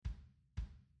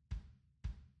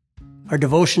Our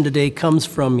devotion today comes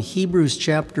from Hebrews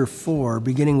chapter 4,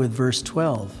 beginning with verse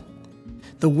 12.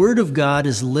 The Word of God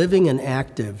is living and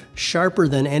active, sharper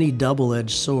than any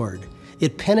double-edged sword.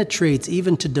 It penetrates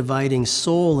even to dividing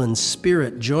soul and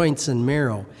spirit, joints and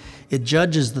marrow. It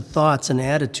judges the thoughts and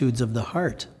attitudes of the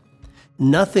heart.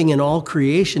 Nothing in all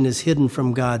creation is hidden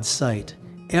from God's sight.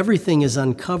 Everything is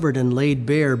uncovered and laid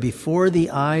bare before the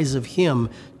eyes of Him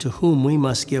to whom we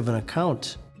must give an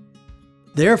account.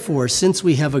 Therefore, since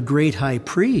we have a great high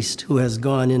priest who has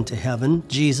gone into heaven,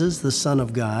 Jesus, the Son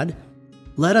of God,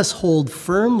 let us hold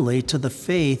firmly to the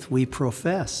faith we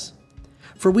profess.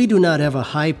 For we do not have a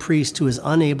high priest who is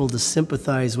unable to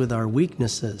sympathize with our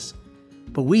weaknesses,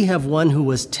 but we have one who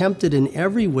was tempted in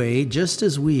every way just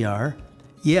as we are,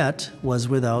 yet was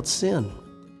without sin.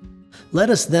 Let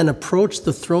us then approach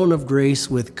the throne of grace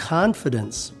with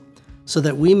confidence, so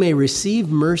that we may receive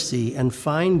mercy and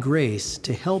find grace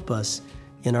to help us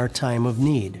in our time of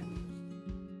need.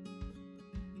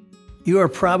 You are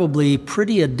probably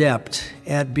pretty adept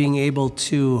at being able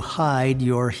to hide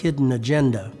your hidden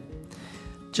agenda.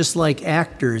 Just like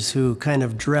actors who kind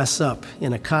of dress up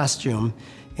in a costume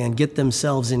and get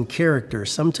themselves in character,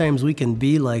 sometimes we can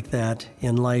be like that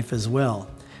in life as well.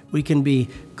 We can be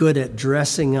good at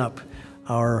dressing up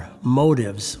our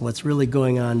motives, what's really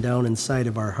going on down inside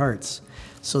of our hearts,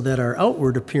 so that our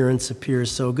outward appearance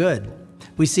appears so good.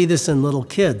 We see this in little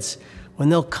kids. When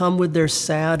they'll come with their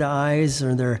sad eyes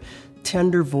or their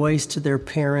tender voice to their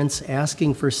parents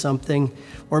asking for something,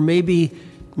 or maybe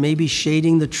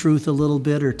shading the truth a little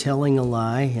bit or telling a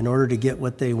lie in order to get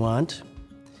what they want.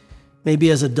 Maybe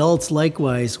as adults,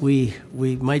 likewise, we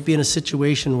might be in a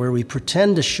situation where we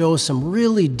pretend to show some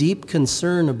really deep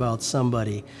concern about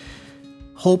somebody,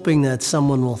 hoping that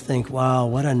someone will think, wow,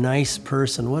 what a nice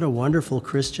person, what a wonderful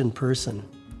Christian person.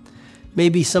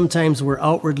 Maybe sometimes we're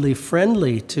outwardly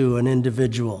friendly to an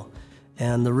individual,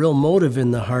 and the real motive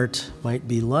in the heart might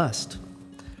be lust.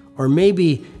 Or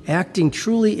maybe acting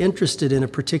truly interested in a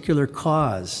particular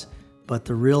cause, but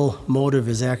the real motive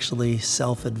is actually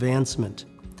self-advancement.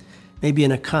 Maybe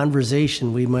in a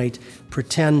conversation we might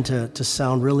pretend to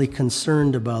sound really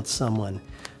concerned about someone,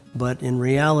 but in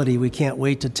reality we can't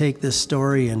wait to take this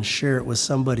story and share it with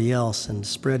somebody else and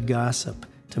spread gossip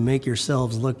to make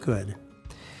yourselves look good.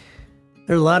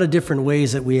 There are a lot of different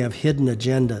ways that we have hidden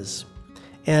agendas.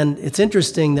 And it's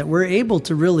interesting that we're able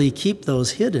to really keep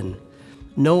those hidden.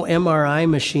 No MRI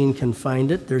machine can find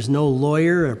it. There's no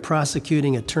lawyer or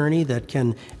prosecuting attorney that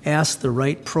can ask the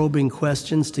right probing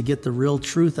questions to get the real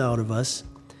truth out of us.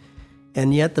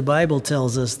 And yet the Bible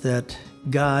tells us that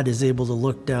God is able to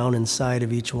look down inside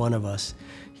of each one of us.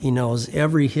 He knows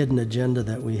every hidden agenda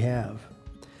that we have.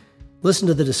 Listen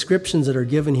to the descriptions that are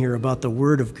given here about the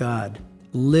Word of God.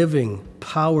 Living,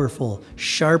 powerful,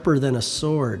 sharper than a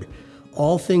sword.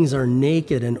 All things are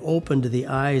naked and open to the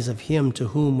eyes of Him to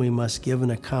whom we must give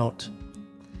an account.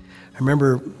 I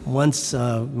remember once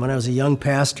when I was a young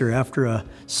pastor, after a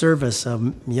service,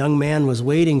 a young man was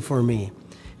waiting for me,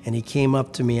 and he came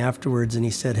up to me afterwards and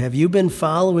he said, "Have you been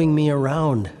following me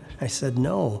around?" I said,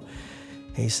 "No."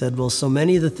 He said, "Well, so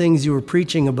many of the things you were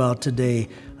preaching about today,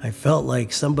 I felt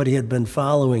like somebody had been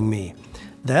following me."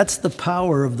 That's the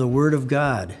power of the Word of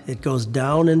God. It goes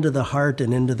down into the heart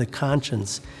and into the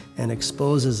conscience and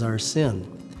exposes our sin.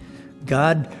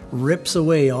 God rips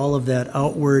away all of that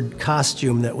outward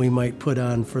costume that we might put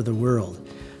on for the world.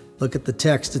 Look at the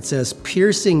text. It says,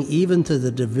 piercing even to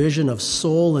the division of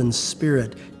soul and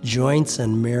spirit, joints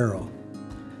and marrow.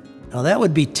 Now that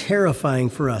would be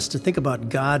terrifying for us to think about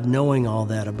God knowing all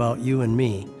that about you and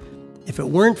me, if it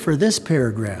weren't for this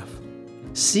paragraph.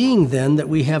 Seeing then that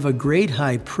we have a great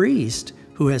high priest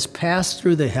who has passed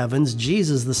through the heavens,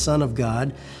 Jesus, the Son of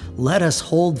God, let us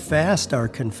hold fast our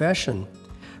confession.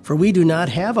 For we do not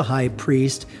have a high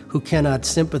priest who cannot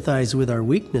sympathize with our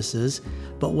weaknesses,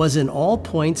 but was in all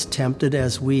points tempted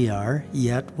as we are,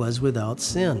 yet was without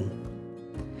sin.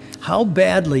 How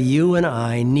badly you and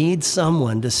I need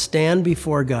someone to stand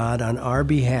before God on our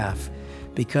behalf,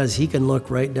 because He can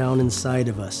look right down inside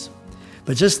of us.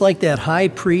 But just like that high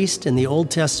priest in the Old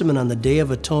Testament on the Day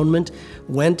of Atonement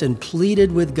went and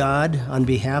pleaded with God on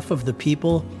behalf of the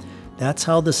people, that's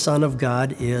how the Son of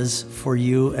God is for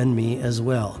you and me as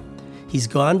well. He's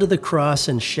gone to the cross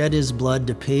and shed His blood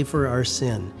to pay for our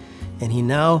sin. And He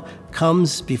now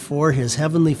comes before His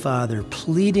Heavenly Father,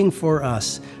 pleading for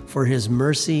us for His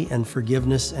mercy and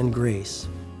forgiveness and grace.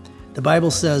 The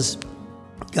Bible says,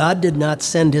 God did not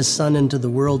send His Son into the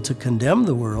world to condemn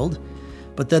the world,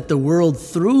 but that the world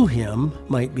through Him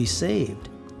might be saved.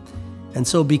 And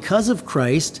so because of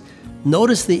Christ,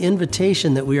 notice the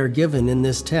invitation that we are given in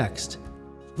this text.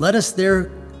 Let us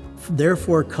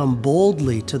Therefore come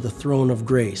boldly to the throne of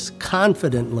grace,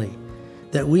 confidently,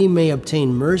 that we may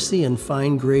obtain mercy and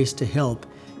find grace to help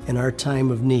in our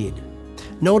time of need.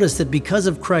 Notice that because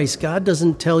of Christ, God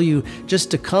doesn't tell you just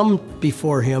to come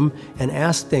before Him and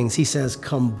ask things. He says,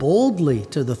 come boldly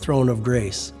to the throne of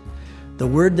grace. The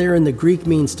word there in the Greek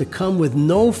means to come with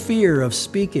no fear of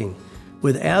speaking,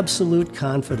 with absolute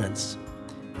confidence.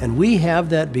 And we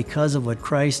have that because of what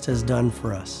Christ has done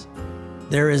for us.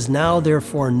 There is now,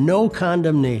 therefore, no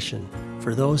condemnation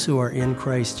for those who are in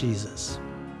Christ Jesus.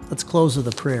 Let's close with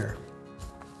a prayer.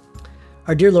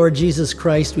 Our dear Lord Jesus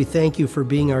Christ, we thank you for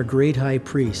being our great high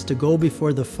priest, to go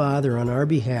before the Father on our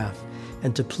behalf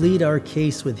and to plead our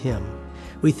case with Him.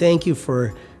 We thank you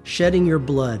for shedding your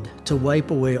blood to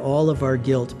wipe away all of our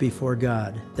guilt before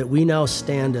God, that we now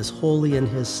stand as holy in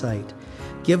His sight.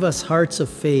 Give us hearts of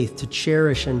faith to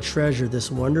cherish and treasure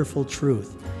this wonderful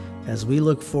truth as we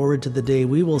look forward to the day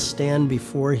we will stand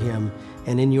before Him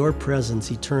and in your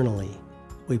presence eternally.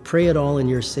 We pray it all in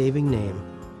your saving name.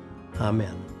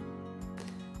 Amen.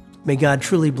 May God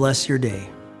truly bless your day.